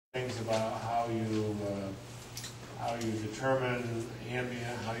things about how you determine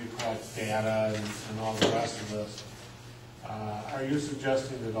ambient, how you collect data, and all the rest of this. Are you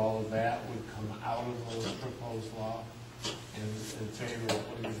suggesting that all of that would come out of the proposed law in favor of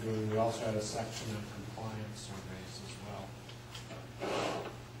what you're doing? We also had a section on compliance surveys as well.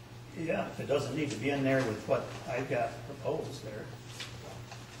 Yeah, if it doesn't need to be in there with what I've got proposed there.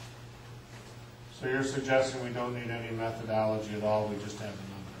 So you're suggesting we don't need any methodology at all, we just have a number?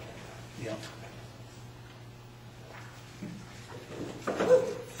 Yeah.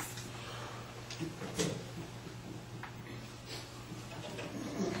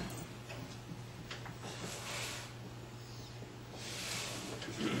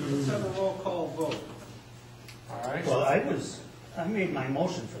 Let's have a roll call vote. All right. Well, I made my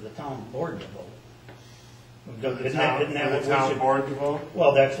motion for the town board to vote. For the town board to vote?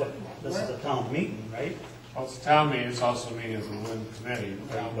 Well, that's what, this is a town meeting, right? Well, it's a town meeting, it's also a meeting of the WIN committee,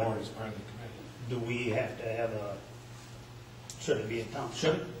 the town board is part of the committee. Do we have to have should it be a town,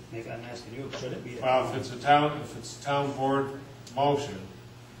 maybe I'm asking you, should it be a Well, town? if it's a town board motion,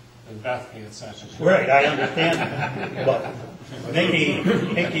 then Beth can't second it. Right, I understand that, but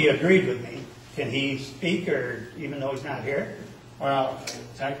Mickey agreed with me. Can he speak, or even though he's not here? Well,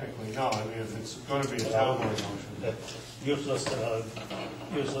 technically, no. I mean, if it's going to be a town board motion. That's useless to have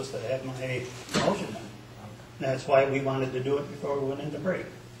my motion then. That's why we wanted to do it before we went into break.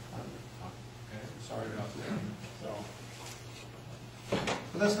 Okay, sorry about that. So,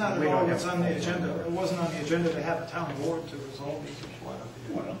 But that's not at all what's on the agenda. It wasn't on the agenda to have a town board to resolve these issues.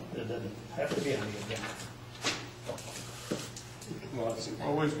 well, it doesn't have to be on the agenda. Well,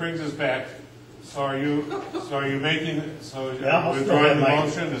 which brings us back. So are you making, so Yeah, I'll you're still withdrawing have the my-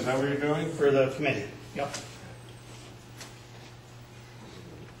 motion? Is that what you're doing? For the committee, yep.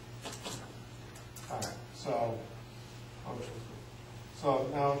 All right, so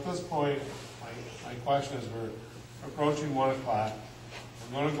now at this point, my question is, we're approaching 1 o'clock.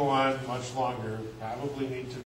 I'm going to go on much longer, probably need to